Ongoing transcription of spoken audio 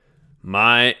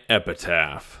My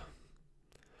epitaph.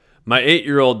 My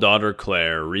 8-year-old daughter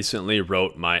Claire recently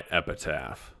wrote my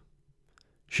epitaph.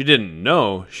 She didn't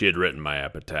know she had written my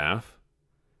epitaph.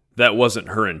 That wasn't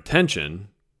her intention.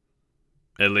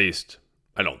 At least,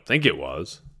 I don't think it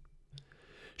was.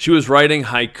 She was writing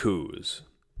haikus.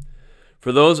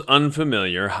 For those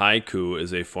unfamiliar, haiku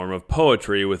is a form of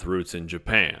poetry with roots in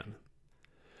Japan.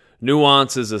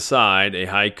 Nuances aside, a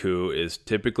haiku is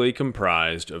typically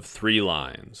comprised of 3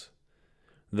 lines.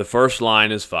 The first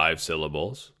line is 5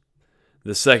 syllables.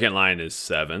 The second line is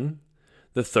 7.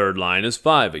 The third line is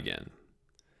 5 again.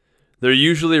 They're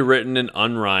usually written in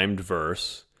unrhymed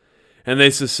verse, and they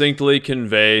succinctly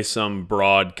convey some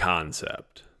broad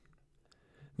concept.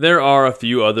 There are a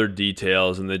few other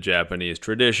details in the Japanese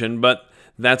tradition, but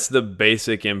that's the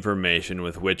basic information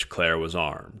with which Claire was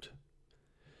armed.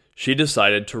 She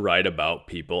decided to write about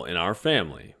people in our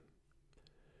family.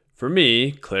 For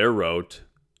me, Claire wrote,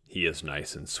 "He is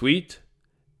nice and sweet,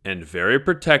 and very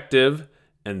protective,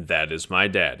 and that is my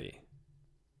daddy."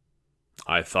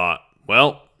 I thought,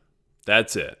 well,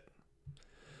 that's it.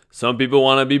 Some people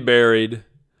want to be buried.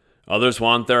 Others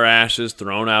want their ashes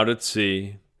thrown out at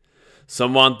sea.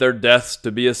 Some want their deaths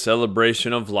to be a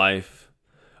celebration of life.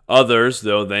 Others,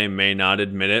 though they may not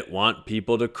admit it, want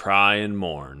people to cry and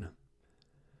mourn.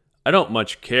 I don't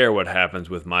much care what happens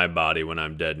with my body when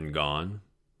I'm dead and gone.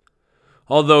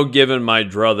 Although given my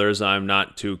druthers, I'm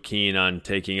not too keen on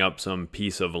taking up some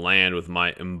piece of land with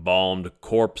my embalmed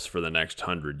corpse for the next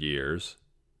 100 years.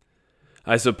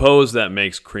 I suppose that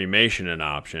makes cremation an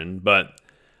option, but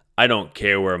I don't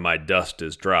care where my dust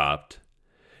is dropped.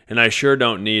 And I sure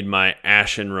don't need my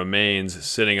ashen remains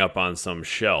sitting up on some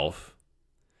shelf.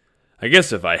 I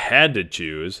guess if I had to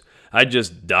choose, I'd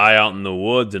just die out in the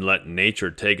woods and let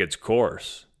nature take its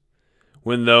course.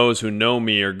 When those who know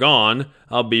me are gone,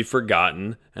 I'll be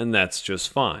forgotten, and that's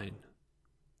just fine.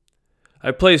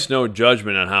 I place no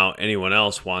judgment on how anyone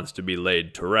else wants to be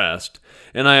laid to rest,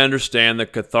 and I understand the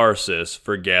catharsis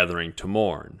for gathering to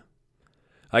mourn.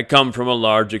 I come from a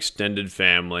large extended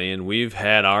family, and we've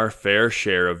had our fair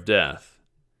share of death.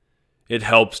 It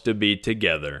helps to be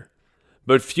together,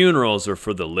 but funerals are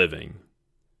for the living.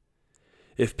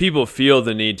 If people feel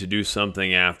the need to do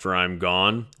something after I'm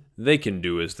gone, they can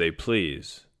do as they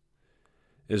please.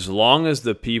 As long as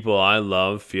the people I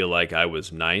love feel like I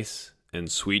was nice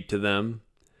and sweet to them,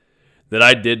 that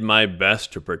I did my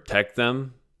best to protect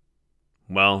them,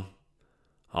 well,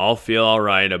 I'll feel all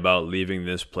right about leaving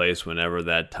this place whenever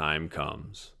that time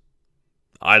comes.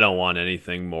 I don't want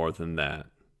anything more than that.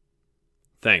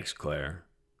 Thanks, Claire.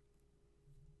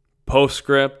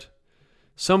 Postscript.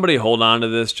 Somebody hold on to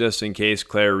this just in case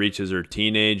Claire reaches her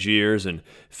teenage years and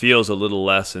feels a little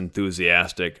less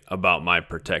enthusiastic about my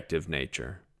protective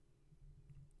nature.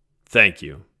 Thank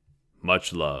you.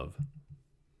 Much love.